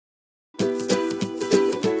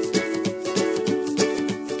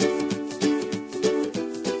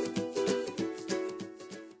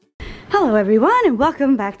Hello everyone and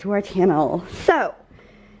welcome back to our channel. So,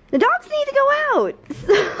 the dogs need to go out.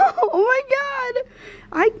 Oh my god.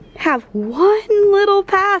 I have one little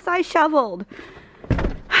path I shoveled.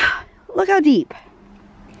 Look how deep.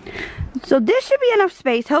 So this should be enough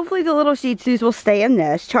space. Hopefully the little Shih Tzus will stay in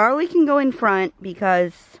this. Charlie can go in front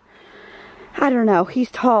because, I don't know, he's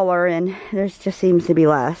taller and there just seems to be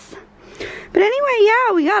less. But anyway,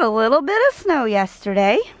 yeah, we got a little bit of snow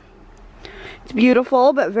yesterday. It's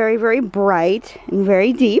beautiful, but very, very bright and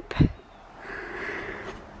very deep. So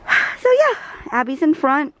yeah, Abbie's in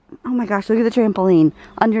front. Oh my gosh, look at the trampoline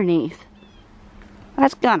underneath.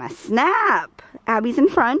 That's gonna snap. Abbie's in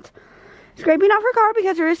front, scraping off her car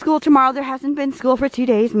because there is school tomorrow. There hasn't been school for 2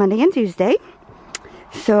 days, Monday and Tuesday.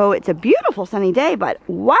 So it's a beautiful sunny day, but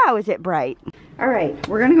wow, is it bright. All right,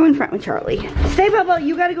 we're gonna go in front with Charlie. Stay, Bobo,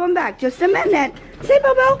 you gotta go in back. Just a minute. Stay,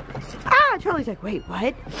 Bobo. Ah, Charlie's like, wait,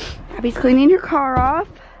 what? Abbie's cleaning her car off.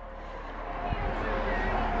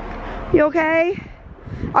 You okay?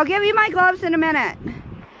 I'll give you my gloves in a minute.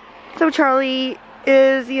 So Charlie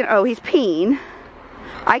is, you know, he's peeing.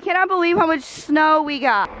 I cannot believe how much snow we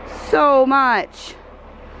got. So much.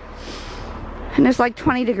 And it's like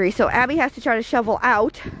 20 degrees, so Abbie has to try to shovel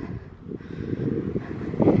out.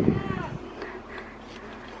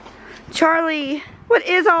 Charlie, what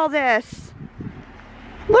is all this?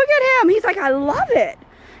 Look at him. He's like, I love it.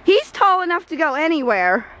 He's tall enough to go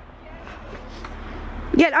anywhere.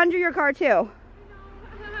 Get under your car too.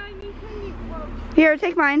 Here,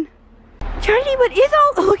 take mine. Charlie, what is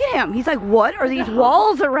all, look at him. He's like, what are these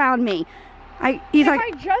walls around me? He's like,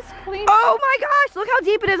 I just cleaned oh my gosh, look how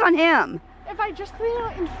deep it is on him. If I just clean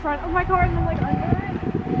it in front of my car and then like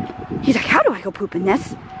under it. He's like, how do I go poop in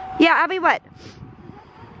this? Yeah, Abbie, what?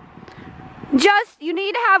 Just, you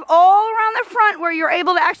need to have all around the front where you're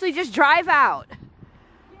able to actually just drive out.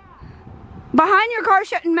 Behind your car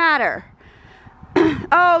shouldn't matter.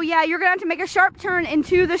 Oh yeah, you're gonna have to make a sharp turn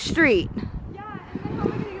into the street.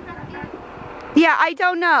 Yeah, I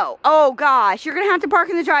don't know. Oh gosh, you're gonna have to park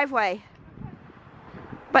in the driveway.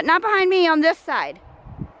 But not behind me, on this side.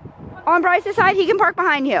 On Bryce's side, he can park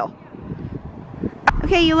behind you.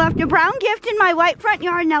 Okay, you left a brown gift in my white front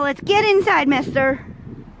yard. Now let's get inside, mister.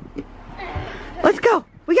 Let's go.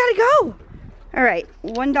 We gotta go. All right,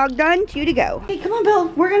 one dog done, 2 to go. Hey, come on, Bill.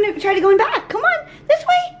 We're gonna try to go in back. Come on, this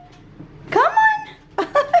way. Come on.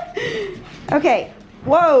 Okay,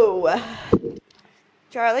 whoa.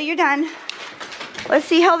 Charlie, you're done. Let's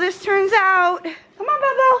see how this turns out. Come on,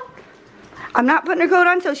 Bubble. I'm not putting her coat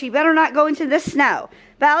on, so she better not go into the snow.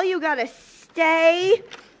 Belle, you gotta stay.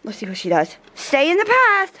 Let's see what she does. Stay in the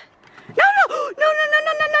path. No, no, no, no,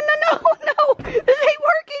 no, no, no, no, no, no. This ain't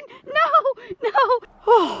working. No, no.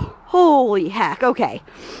 Oh, holy heck. Okay.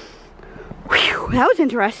 Whew, that was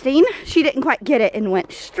interesting. She didn't quite get it and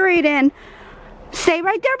went straight in. Stay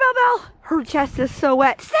right there, Belle. Her chest is so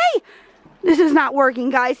wet. Stay. This is not working,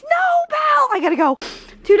 guys. No, Belle. I gotta go.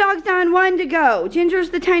 2 dogs done, 1 to go. Ginger's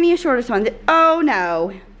the tiniest, shortest one. Oh,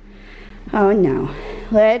 no. Oh, no.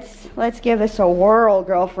 Let's give this a whirl,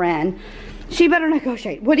 girlfriend. She better not go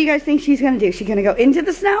straight. What do you guys think she's gonna do? She's gonna go into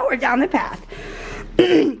the snow or down the path?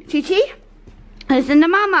 Chi-Chi, listen to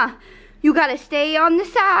Mama. You gotta stay on the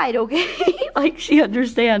side, okay? Like she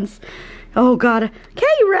understands. Oh, God. Okay,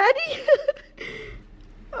 you ready?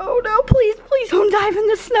 Oh, no, please, please don't dive in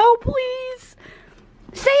the snow, please.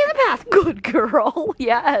 Stay in the path. Good girl.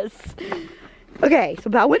 Yes. Okay, so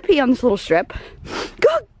Belle would pee on this little strip.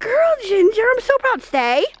 Good girl, Ginger. I'm so proud.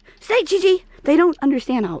 Stay. Stay, Gigi. They don't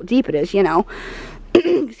understand how deep it is, you know.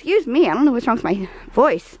 Excuse me. I don't know what's wrong with my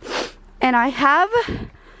voice. And I have...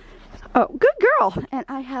 Oh, good girl. And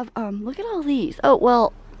I have, look at all these. Oh,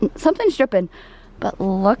 well, something's dripping. But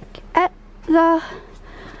look at the,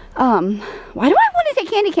 why do I want to say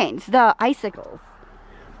candy canes? The icicles.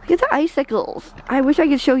 Look at the icicles. I wish I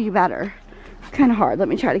could show you better. It's kind of hard. Let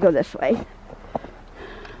me try to go this way.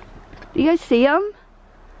 Do you guys see them?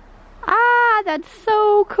 Ah, that's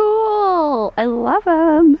so cool. I love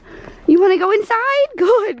them. You want to go inside?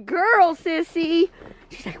 Good girl, sissy.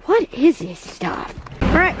 She's like, what is this stuff?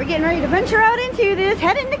 All right, we're getting ready to venture out into this.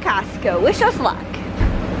 Head into Costco. Wish us luck.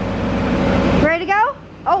 Ready to go?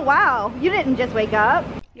 Oh, wow. You didn't just wake up.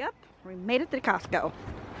 Yep, we made it to Costco.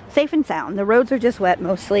 Safe and sound. The roads are just wet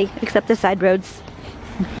mostly, except the side roads.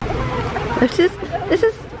 This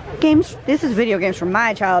is video games from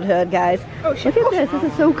my childhood, guys. Oh, look at this. This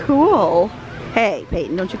is so cool. Hey,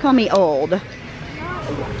 Peyton, don't you call me old. Do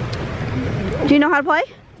you know how to play?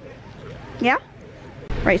 Yeah?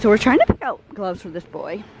 Right, so we're trying to pick out gloves for this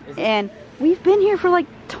boy. And we've been here for like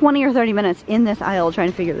 20 or 30 minutes in this aisle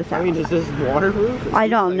trying to figure this out. I mean, is this waterproof? I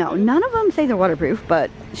don't know. None of them say they're waterproof,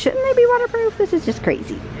 but shouldn't they be waterproof? This is just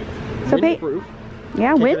crazy. So Windproof?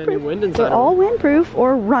 Yeah, windproof. Wind so all windproof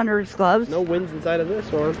or runner's gloves. No winds inside of this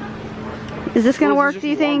one. Is this going to work, do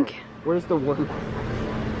you think? Where's the warm?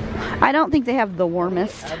 I don't think they have the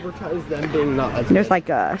warmest. Advertise them being not. There's like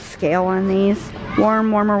a scale on these.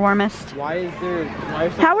 Warm, warmer, warmest. Why is there?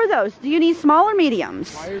 How are those? Do you need small or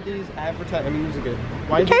mediums? Why are these advertising? I mean, these are good.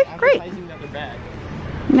 Why okay, is it great. advertising that they're bad?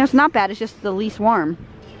 No, it's not bad. It's just the least warm.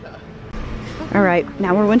 All right,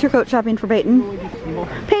 now we're winter coat shopping for Peyton.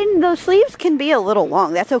 Peyton, those sleeves can be a little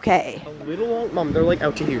long. That's okay. A little long? Mom, they're like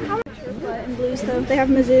out to here. And blue stuff. They have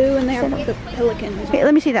Mizzou and they have the Pelican. Hey,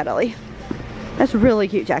 let me see that, Ellie. That's a really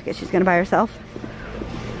cute jacket she's gonna buy herself.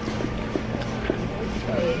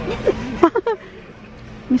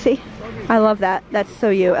 Let me see. I love that. That's so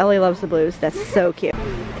you. Ellie loves the blues. That's so cute.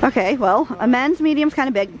 Okay, well, a men's medium's kind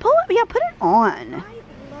of big. Pull it, yeah, put it on.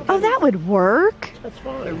 Oh, that would work. That's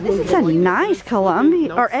fine. This is a nice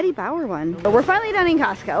Columbia or Eddie Bauer one. But we're finally done in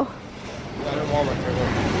Costco.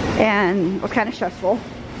 And it was kind of stressful.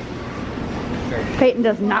 Peyton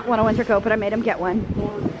does not want a winter coat, but I made him get one.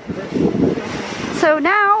 So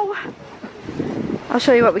now, I'll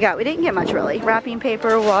show you what we got. We didn't get much really. Wrapping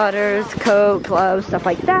paper, waters, coat, gloves, stuff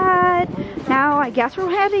like that. Now I guess we're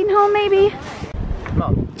heading home maybe.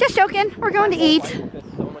 Mom. Just joking, we're going to eat.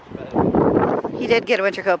 He did get a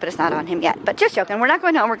winter coat, but it's not on him yet. But just joking, we're not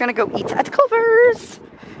going home, we're gonna go eat at Culver's.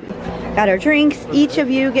 Got our drinks, each of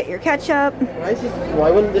you get your ketchup. Why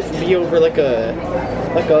wouldn't this be over like a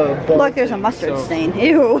bowl? Look, there's a mustard stain,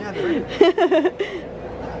 ew.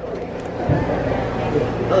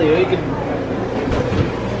 Ellie, you could...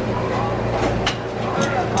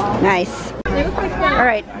 Nice.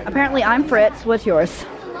 Alright, apparently I'm Fritz. What's yours?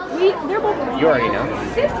 They're both. You already know.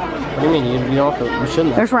 What do you mean? You don't have to, you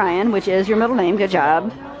shouldn't. There's Ryan, which is your middle name. Good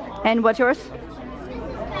job. And what's yours?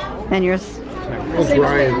 And yours? What's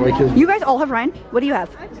Ryan? Like his... You guys all have Ryan? What do you have?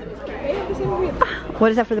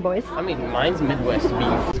 What is that for the boys? I mean, mine's Midwest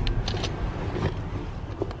beef.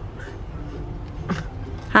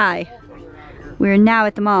 Hi. We're now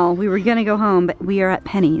at the mall. We were gonna go home, but we are at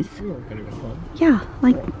Penny's. We weren't gonna go home. Yeah,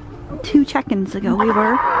 like 2 check-ins ago we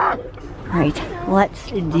were. Right, let's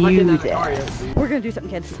do this. We're gonna do something,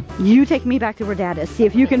 kids. You take me back to where Dad is. See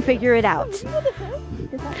if you can figure it out.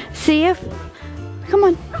 See if... Come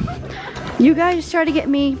on. You guys try to get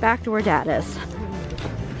me back to where Dad is.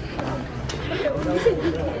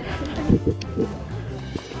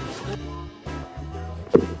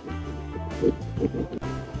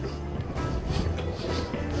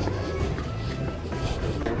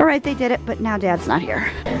 Alright, they did it, but now Dad's not here.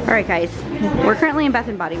 Alright guys, we're currently in Bath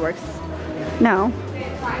 & Body Works. No.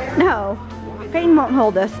 No. Peyton won't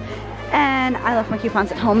hold us. And I left my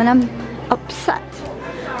coupons at home and I'm upset.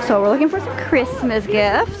 So we're looking for some Christmas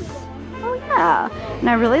gifts. Oh yeah. And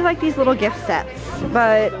I really like these little gift sets,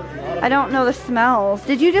 but I don't know the smells.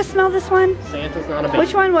 Did you just smell this one? Santa's not a baby.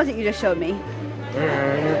 Which one was it you just showed me?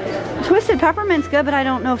 Twisted Peppermint's good, but I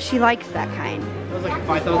don't know if she likes that kind. It was like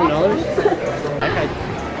 $5,000.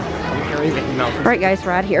 I'm hearing Mickey Mouse. Alright guys,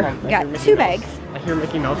 we're out here. We got 2 bags. I hear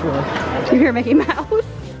Mickey Mouse run. You hear Mickey Mouse?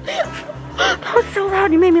 That was so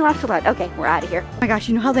loud. You made me laugh so loud. Okay, we're out of here. Oh my gosh,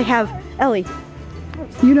 you know how they have, Ellie,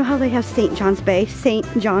 you know how they have St. John's Bay, St.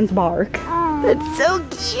 John's Bark. It's so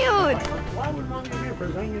cute.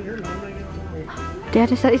 Dad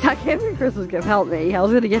just said he's not giving me a Christmas gift. Help me. I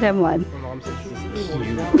was going to get him one. My mom says she's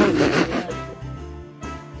cute.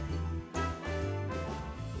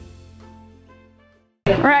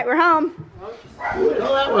 Alright, we're home.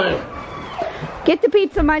 Go that way. Get the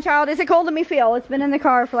pizza, my child. Is it cold? Let me feel. It's been in the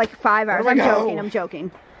car for like 5 hours. I'm joking. I'm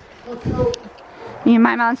joking. Me and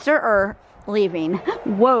my monster are leaving.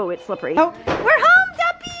 Whoa, it's slippery. Oh, we're home,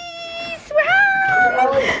 duppies! We're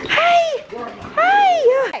home! Hey! Hey!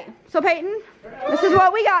 Okay, so Peyton, this is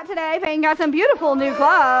what we got today. Peyton got some beautiful new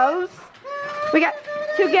clothes. We got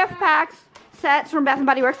 2 gift packs. Sets from Bath &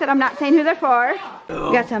 Body Works that I'm not saying who they're for.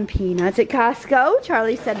 We got some peanuts at Costco.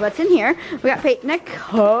 Charlie said what's in here. We got Peyton a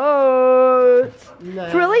coat. No.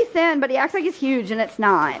 It's really thin, but he acts like it's huge and it's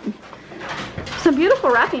not. Some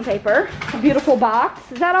beautiful wrapping paper. A beautiful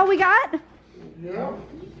box. Is that all we got? Yeah.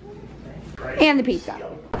 And the pizza.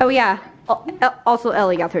 Oh yeah. Also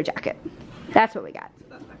Ellie got her jacket. That's what we got.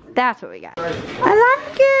 That's what we got. I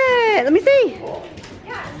like it. Let me see.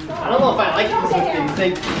 I don't know if I like this.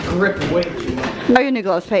 They grip way too much. Oh, your new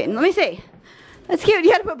gloves, Peyton. Let me see. That's cute.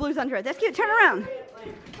 You had to put blues under it. That's cute. Turn around.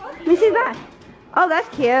 Let me see that. Oh, that's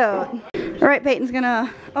cute. All right, Peyton's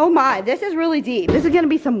gonna, oh my, this is really deep. This is gonna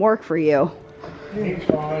be some work for you.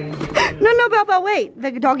 No, Belle, wait.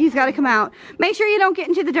 The doggy's gotta come out. Make sure you don't get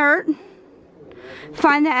into the dirt.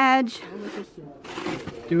 Find the edge.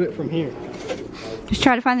 Do it from here. Just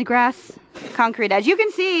try to find the grass, concrete edge. You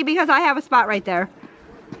can see because I have a spot right there.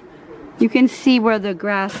 You can see where the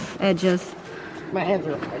grass edge is. My hands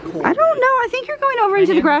are cold. I don't know. I think you're going over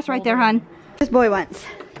into the grass right there, hon. This boy wants.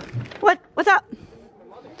 What's up?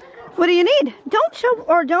 What do you need? Don't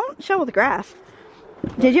shovel the grass.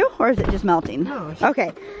 Did you? Or is it just melting? No.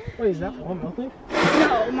 Okay. Wait, is that all melting?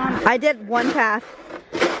 No, Mom. I did one pass.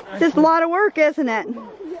 It's just a lot of work, isn't it?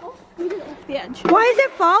 The edge. Why is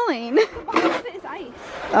it falling? It's ice.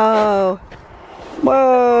 Oh.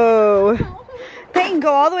 Whoa. Peyton,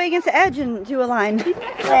 go all the way against the edge and do a line.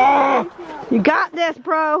 Oh, you got this,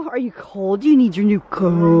 bro. Are you cold? You need your new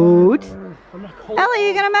coat. I'm not cold. Ellie,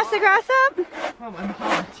 you gonna mess the grass up? Mom, I'm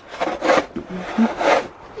hot.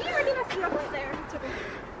 You already messed it up right there. It's okay.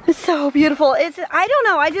 It's so beautiful. I don't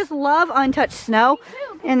know. I just love untouched snow.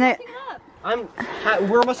 And the,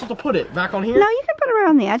 Where am I supposed to put it? Back on here? no, you can put it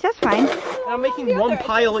around the edge. That's fine. I'm making one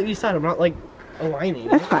pile at each side. I'm not like aligning.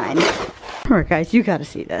 That's fine. Alright guys, you gotta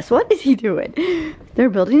see this. What is he doing? They're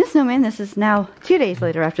building a snowman. This is now 2 days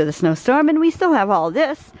later after the snowstorm, and we still have all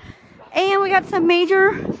this. And we got some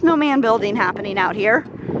major snowman building happening out here.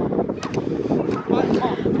 I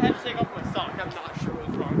had to take off my sock. I'm not sure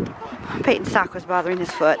what's wrong. Peyton's sock was bothering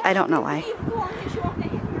his foot. I don't know why.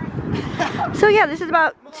 So yeah, this is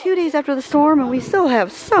about 2 days after the storm, and we still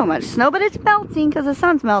have so much snow, but it's melting because the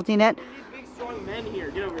sun's melting it. Big strong men here.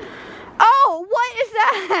 Get over here. Oh, what is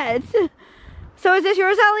that? So is this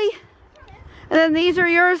yours, Ellie? And then these are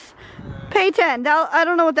yours, Peyton. I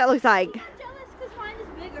don't know what that looks like. I'm jealous because mine is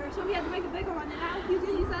bigger, so we had to make a bigger one, and now he's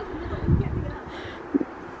gonna use that in the middle. We can't pick it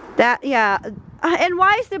up. That, yeah. And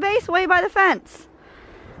why is the base way by the fence?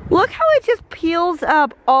 Look how it just peels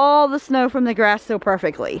up all the snow from the grass so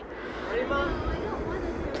perfectly. Ready, Mom?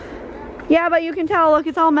 Yeah, but you can tell, look,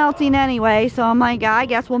 it's all melting anyway. So I'm like, I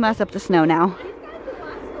guess we'll mess up the snow now.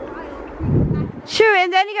 Sure,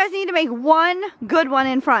 and then you guys need to make one good one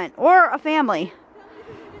in front, or a family.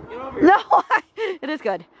 No, it is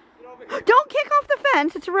good. Don't kick off the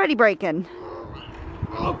fence, it's already breaking.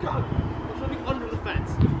 Oh God, I'm swimming under the fence.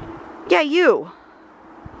 Yeah, you,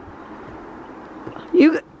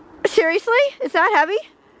 seriously? Is that heavy?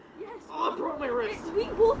 Yes. Oh, I broke my wrist. We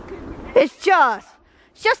both could. It's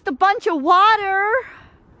just a bunch of water.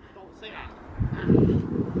 Don't say that.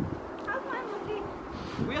 How's mine looking?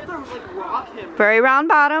 We have to like rock him. Very round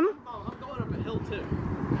bottom. Mom, I'm going up a hill too.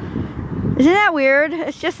 Isn't that weird?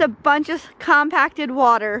 It's just a bunch of compacted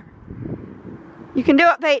water. You can do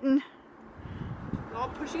it, Peyton. No,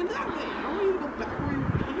 I'm pushing him that way. I don't want you to go back where you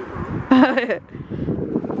came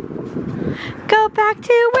from. Go back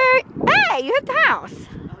to where... Hey, you hit the house. We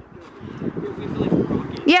have to like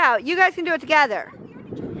rock it. Yeah, you guys can do it together.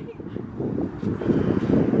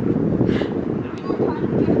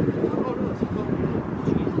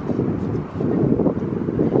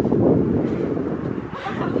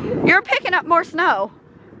 You're picking up more snow,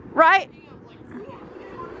 right?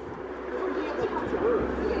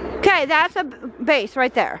 Okay, that's a base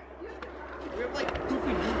right there.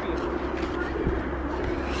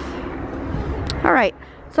 All right,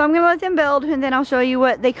 so I'm gonna let them build, and then I'll show you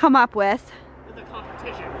what they come up with. It's a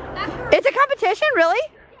competition. It's a competition, really?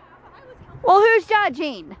 Well, who's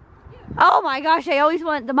judging? Oh my gosh, I always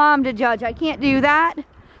want the mom to judge. I can't do that.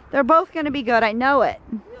 They're both gonna be good, I know it.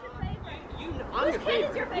 I'm your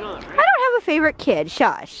favorite. You know that, I right? don't have a favorite kid,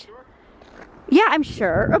 shush. Yeah, I'm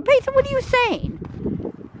sure. Oh, Peyton, what are you saying?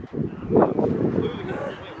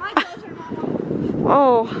 My clothes are not on.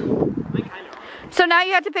 Oh. So now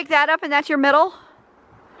you have to pick that up, and that's your middle?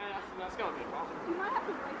 That's gonna be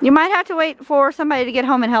awesome. You might have to wait for somebody to get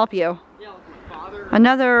home and help you. Yeah, like my father.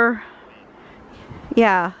 Another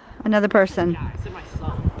person. Yeah, I said my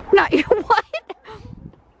son. Not your what?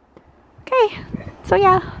 Okay, so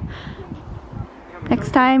yeah.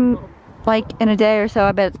 Next time, like in a day or so,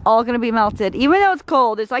 I bet it's all gonna be melted. Even though it's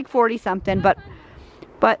cold, it's like 40 something, but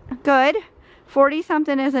good. 40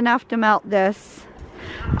 something is enough to melt this.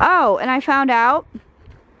 Oh, and I found out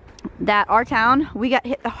that our town, we got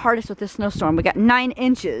hit the hardest with this snowstorm. We got 9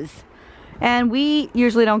 inches. And we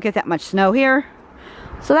usually don't get that much snow here.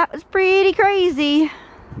 So that was pretty crazy.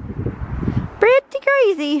 Pretty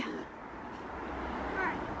crazy.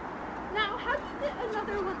 Alright. Now, how do you get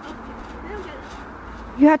another one up here? I don't get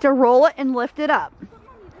it. You have to roll it and lift it up.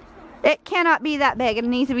 It cannot be that big. It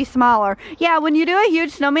needs to be smaller. Yeah, when you do a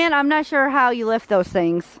huge snowman, I'm not sure how you lift those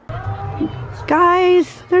things.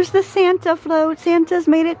 Guys, there's the Santa float. Santa's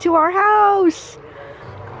made it to our house.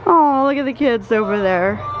 Oh, look at the kids over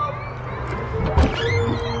there.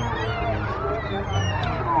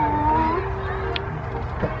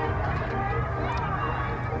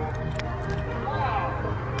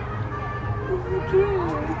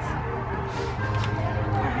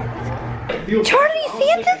 Charlie,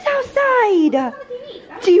 Santa's outside.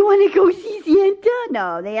 Do you want to go see Santa?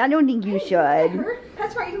 No, I don't think you should.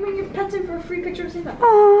 That's right, you can bring your pets in for a free picture of Santa.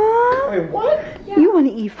 Aww. Wait, what? Yeah. You want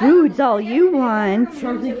to eat foods all you want.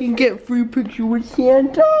 Charlie can get free picture with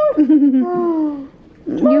Santa. You,